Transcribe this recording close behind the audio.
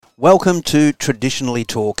Welcome to Traditionally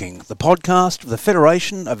Talking, the podcast of the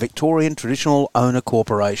Federation of Victorian Traditional Owner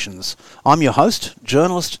Corporations. I'm your host,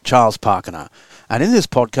 journalist Charles Pakana, and in this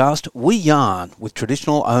podcast we yarn with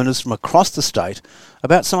traditional owners from across the state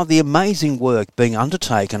about some of the amazing work being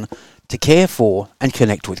undertaken to care for and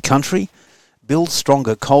connect with country, build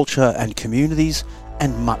stronger culture and communities,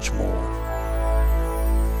 and much more.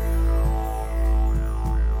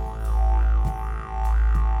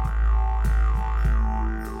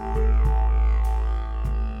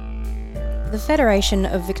 The Federation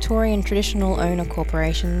of Victorian Traditional Owner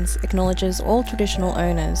Corporations acknowledges all traditional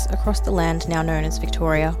owners across the land now known as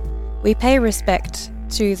Victoria. We pay respect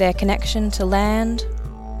to their connection to land,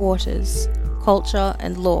 waters, culture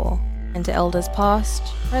and law, and to elders past,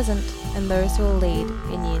 present and those who will lead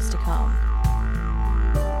in years to come.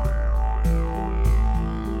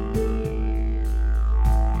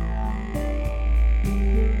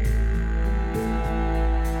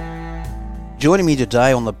 Joining me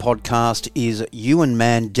today on the podcast is Yuin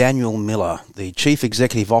man Daniel Miller, the Chief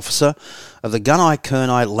Executive Officer of the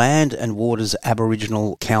Gunaikurnai Land and Waters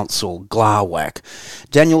Aboriginal Council, GLAWAC.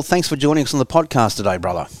 Daniel, thanks for joining us on the podcast today,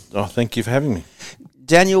 brother. Oh, thank you for having me.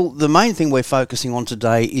 Daniel, the main thing we're focusing on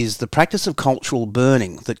today is the practice of cultural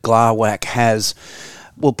burning that GLAWAC has,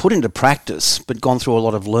 well, put into practice, but gone through a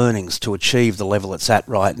lot of learnings to achieve the level it's at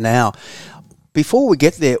right now. Before we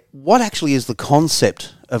get there, what actually is the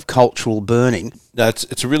concept of cultural burning? No,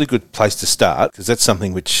 it's a really good place to start because that's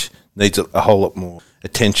something which needs a whole lot more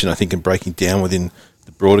attention, I think, in breaking down within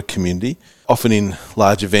the broader community. Often in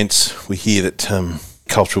large events, we hear that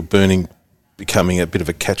cultural burning becoming a bit of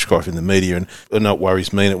a catch cry in the media, and it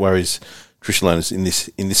worries me and it worries traditional owners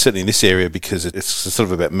certainly in this area, because it's sort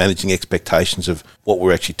of about managing expectations of what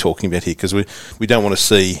we're actually talking about here, because we don't want to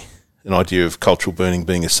see an idea of cultural burning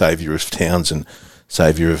being a saviour of towns and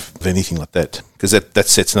saviour of anything like that, because that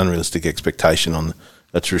sets an unrealistic expectation on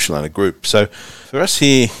a traditional owner group. So for us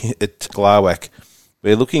here at GLAWAC,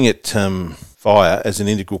 we're looking at fire as an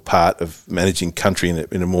integral part of managing country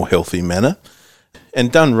in a more healthy manner.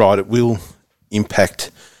 And done right, it will impact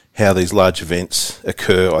how these large events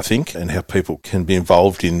occur, I think, and how people can be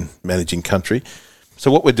involved in managing country. So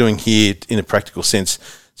what we're doing here in a practical sense,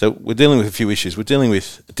 so we're dealing with a few issues. We're dealing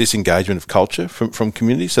with disengagement of culture from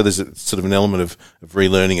community. So there's a sort of an element of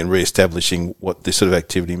relearning and re-establishing what this sort of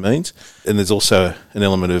activity means. And there's also an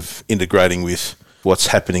element of integrating with what's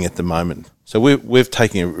happening at the moment. So we've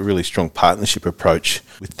taken a really strong partnership approach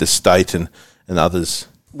with the state and others.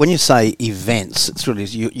 When you say events, it's really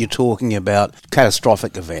you're talking about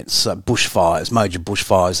catastrophic events, bushfires, major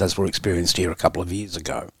bushfires as were experienced here a couple of years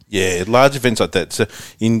ago. Yeah, large events like that. So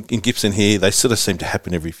in Gippsland here, they sort of seem to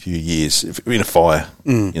happen every few years in a fire.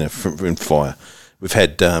 In fire, we've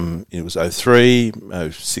had it was 03,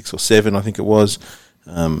 06 or 07, I think it was,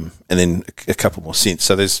 and then a couple more since.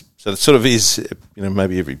 So it sort of is,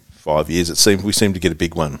 maybe every 5 years we seem to get a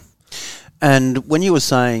big one. And when you were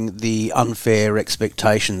saying the unfair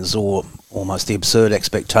expectations or almost the absurd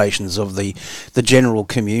expectations of the general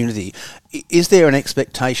community, is there an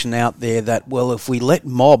expectation out there that, well, if we let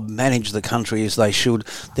mob manage the country as they should,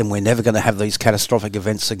 then we're never going to have these catastrophic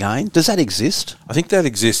events again? Does that exist? I think that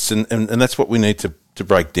exists, and that's what we need to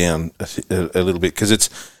break down a little bit, because it's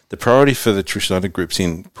the priority for the traditional owner groups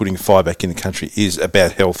in putting fire back in the country is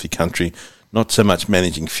about healthy country, not so much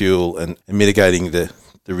managing fuel and mitigating the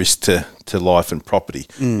risk to life and property,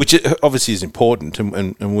 which obviously is important,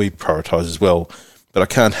 and we prioritise as well. But I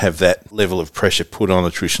can't have that level of pressure put on a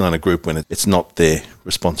traditional owner group when it's not their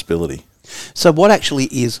responsibility. So what actually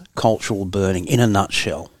is cultural burning in a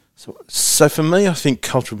nutshell? So for me, I think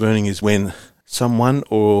cultural burning is when someone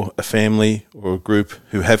or a family or a group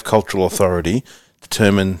who have cultural authority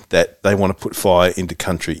determine that they want to put fire into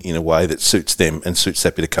country in a way that suits them and suits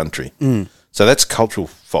that bit of country. So that's cultural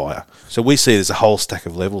fire. So we see there's a whole stack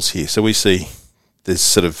of levels here. So we see there's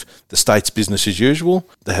sort of the state's business as usual.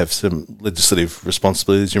 They have some legislative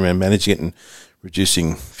responsibilities around managing it and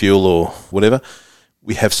reducing fuel or whatever.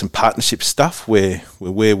 We have some partnership stuff where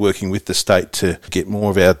we're working with the state to get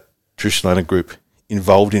more of our traditional owner group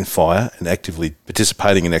involved in fire and actively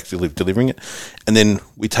participating and actively delivering it. And then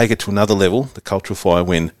we take it to another level, the cultural fire,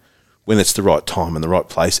 when it's the right time and the right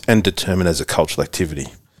place and determined as a cultural activity.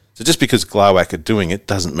 So just because GLAWAC are doing it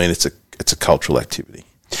doesn't mean it's a cultural activity.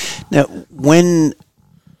 Now, when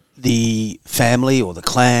the family or the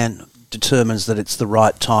clan determines that it's the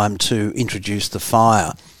right time to introduce the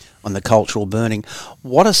fire on the cultural burning,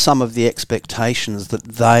 what are some of the expectations that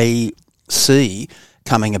they see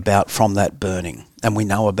coming about from that burning? And we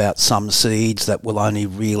know about some seeds that will only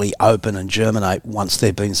really open and germinate once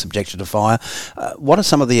they've been subjected to fire. What are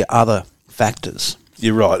some of the other factors?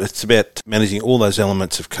 you're right. It's about managing all those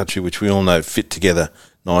elements of country which we all know fit together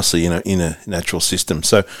nicely in a natural system.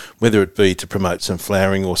 So whether it be to promote some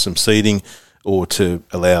flowering or some seeding, or to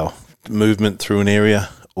allow movement through an area,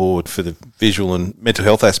 or for the visual and mental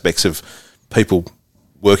health aspects of people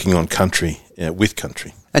working on country, with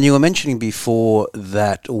country. And you were mentioning before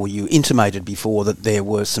that, or you intimated before, that there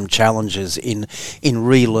were some challenges in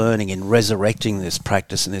relearning, in resurrecting this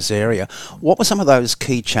practice in this area. What were some of those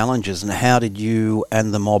key challenges, and how did you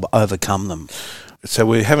and the mob overcome them? So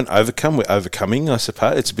we haven't overcome, we're overcoming, I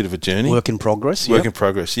suppose. It's a bit of a journey. Work in progress, Work in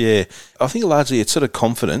progress, yeah. I think largely it's sort of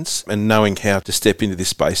confidence and knowing how to step into this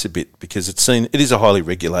space a bit, because it is a highly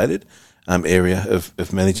regulated area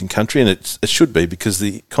of managing country, and it should be, because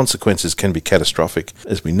the consequences can be catastrophic,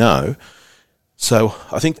 as we know. So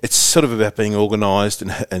I think it's sort of about being organised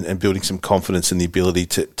and building some confidence in the ability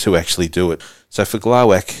to actually do it. So for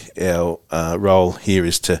GLAWAC, our role here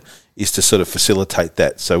is to sort of facilitate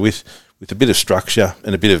that. So with a bit of structure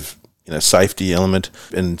and a bit of safety element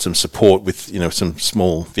and some support with some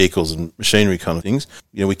small vehicles and machinery kind of things,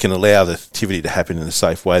 we can allow the activity to happen in a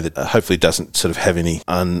safe way that hopefully doesn't sort of have any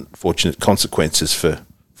unfortunate consequences for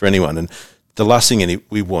anyone. And the last thing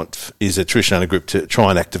we want is a traditional owner group to try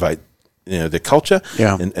and activate their culture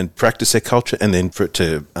and practice their culture, and then for it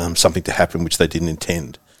to something to happen which they didn't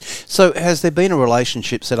intend. So has there been a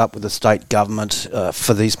relationship set up with the state government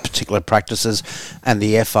for these particular practices, and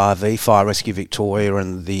the FRV, Fire Rescue Victoria,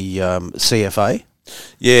 and the CFA?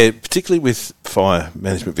 Yeah, particularly with Fire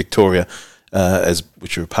Management Victoria,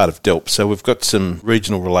 which are a part of DELP. So we've got some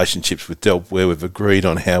regional relationships with DELP where we've agreed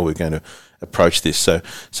on how we're going to approach this.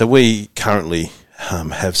 So we currently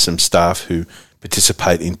have some staff who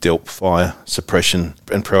participate in DELP fire suppression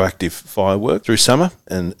and proactive fire work through summer,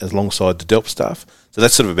 and alongside the DELP staff. So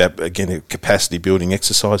that's sort of about, again, a capacity building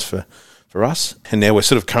exercise for us. And now we're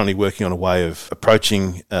sort of currently working on a way of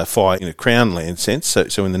approaching fire in a Crown land sense,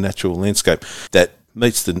 so in the natural landscape, that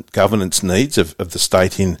meets the governance needs of the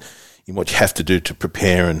state in what you have to do to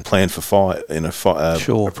prepare and plan for fire, a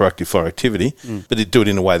proactive fire activity, but do it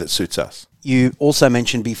in a way that suits us. You also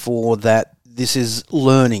mentioned before that this is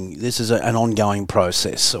learning. This is an ongoing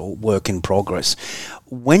process, or work in progress.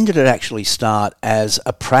 When did it actually start as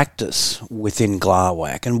a practice within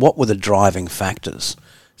GLAWAC, and what were the driving factors?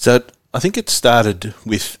 So I think it started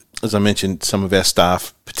with, as I mentioned, some of our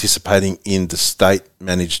staff participating in the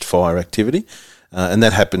state-managed fire activity, and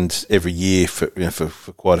that happened every year for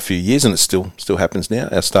quite a few years, and it still happens now.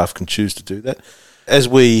 Our staff can choose to do that. As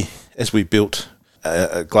we built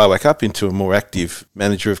GLAWAC up into a more active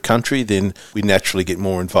manager of country, then we naturally get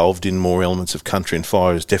more involved in more elements of country, and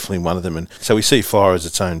fire is definitely one of them. And so we see fire as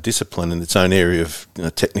its own discipline and its own area of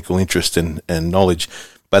technical interest and knowledge.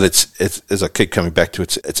 But it's as I keep coming back to,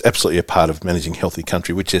 it's absolutely a part of managing healthy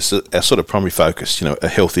country, which is our sort of primary focus. A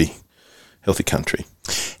healthy country.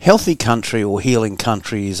 Healthy country, or healing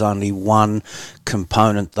country, is only one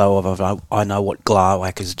component, though, of I know what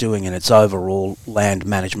GLAWAC is doing in its overall land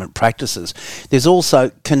management practices. There's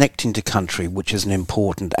also connecting to country, which is an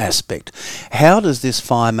important aspect. How does this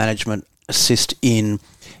fire management assist in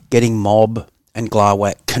getting mob and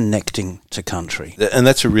GLAWAC connecting to country? And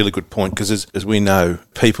that's a really good point, because as we know,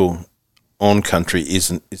 people on country is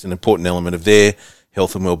an important element of their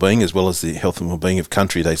health and well-being, as well as the health and well-being of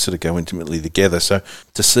country. They sort of go intimately together. So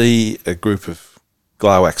to see a group of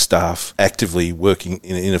GLAWAC staff actively working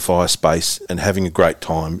in a fire space and having a great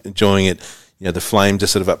time, enjoying it, the flames are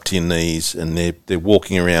sort of up to your knees, and they're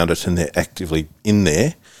walking around it, and they're actively in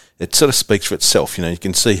there, it sort of speaks for itself. You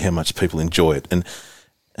can see how much people enjoy it.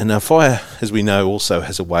 And our fire, as we know, also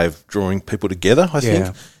has a way of drawing people together, I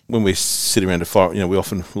think. When we sit around a fire, we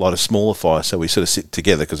often light a smaller fire, so we sort of sit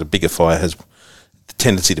together, because a bigger fire has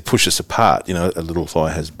tendency to push us apart. A little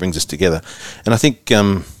fire brings us together, and I think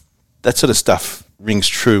that sort of stuff rings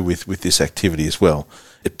true with this activity as well.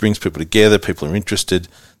 It brings people together. People are interested.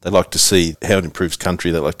 They like to see how it improves country.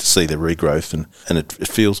 They like to see their regrowth, and it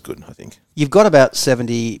feels good, I think. You've got about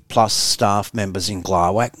 70 plus staff members in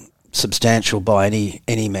GLAWAC, substantial by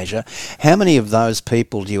any measure. How many of those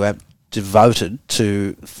people do you have devoted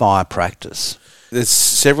to fire practice? There's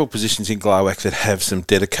several positions in GLAWAC that have some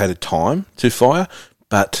dedicated time to fire,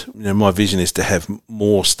 but my vision is to have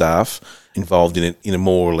more staff involved in it in a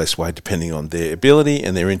more or less way, depending on their ability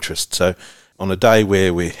and their interest. So on a day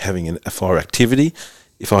where we're having a fire activity,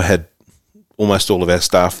 if I had almost all of our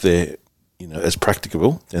staff there, as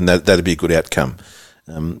practicable, then that'd be a good outcome.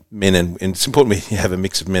 Men and it's important we have a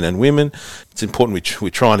mix of men and women. It's important we're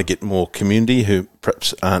trying to get more community who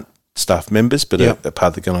perhaps aren't staff members but are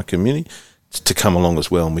part of the Gunaikurnai community to come along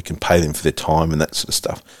as well, and we can pay them for their time and that sort of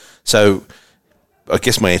stuff. So I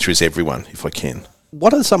guess my answer is everyone, if I can.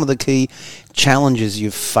 What are some of the key challenges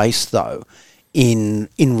you've faced, though, in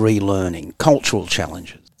relearning, cultural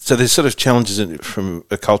challenges? So there's sort of challenges from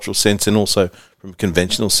a cultural sense and also from a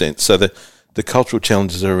conventional sense. So the cultural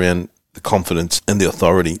challenges are around the confidence and the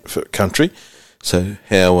authority for a country. So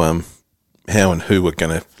how and who are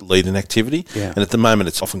going to lead an activity. Yeah. And at the moment,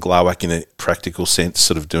 it's often Glawak in a practical sense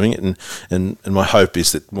sort of doing it. And my hope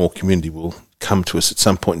is that more community will come to us at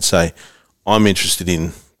some point and say, I'm interested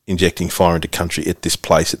in injecting fire into country at this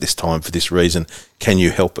place, at this time, for this reason. Can you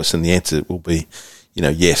help us? And the answer will be,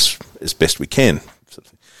 yes, as best we can.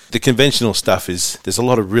 The conventional stuff is there's a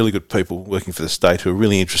lot of really good people working for the state who are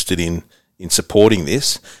really interested in supporting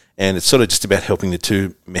this. And it's sort of just about helping the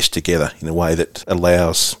two mesh together in a way that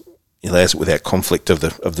allows it without conflict of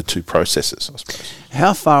the two processes, I suppose.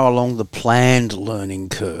 How far along the planned learning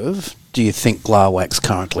curve do you think Glawak's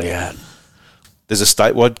currently at? There's a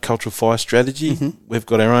statewide cultural fire strategy. Mm-hmm. We've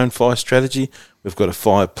got our own fire strategy. We've got a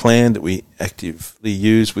fire plan that we actively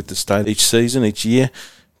use with the state each season, each year.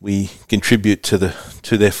 We contribute to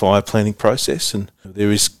their fire planning process, and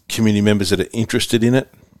there is community members that are interested in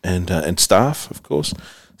it, and staff, of course.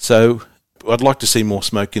 So I'd like to see more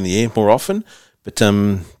smoke in the air more often, but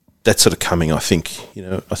that's sort of coming. I think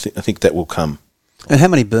I think that will come. And how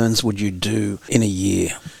many burns would you do in a year?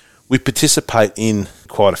 We participate in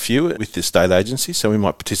quite a few with the state agency, so we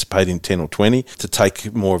might participate in 10 or 20 to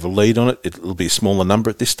take more of a lead on it. It'll be a smaller number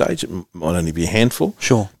at this stage. It might only be a handful.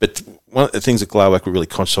 Sure. But one of the things that Glawak we're really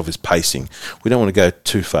conscious of is pacing. We don't want to go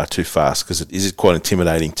too far too fast because it is quite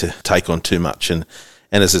intimidating to take on too much. And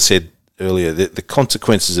as I said earlier, the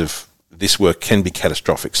consequences of this work can be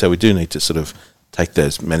catastrophic, so we do need to sort of take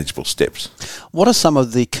those manageable steps. What are some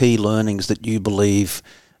of the key learnings that you believe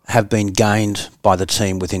have been gained by the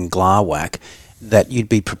team within Glawak that you'd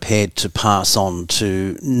be prepared to pass on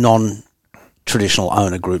to non-traditional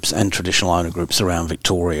owner groups and traditional owner groups around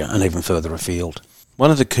Victoria and even further afield?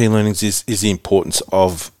 One of the key learnings is the importance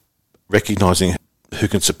of recognising who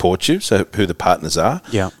can support you, so who the partners are.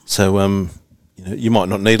 Yeah. So, you might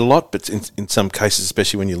not need a lot, but in some cases,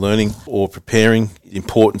 especially when you're learning or preparing, the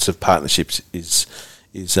importance of partnerships is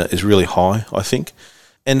really high, I think.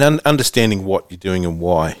 And understanding what you're doing and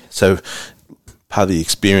why. So part of the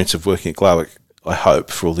experience of working at Glawak, I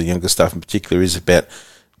hope, for all the younger staff in particular, is about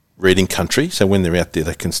reading country. So when they're out there,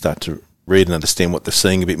 they can start to read and understand what they're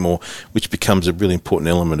seeing a bit more, which becomes a really important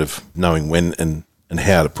element of knowing when and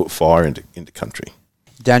how to put fire into country.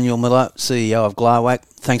 Daniel Miller, CEO of Glawak,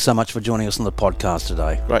 thanks so much for joining us on the podcast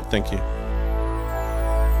today. Great, thank you.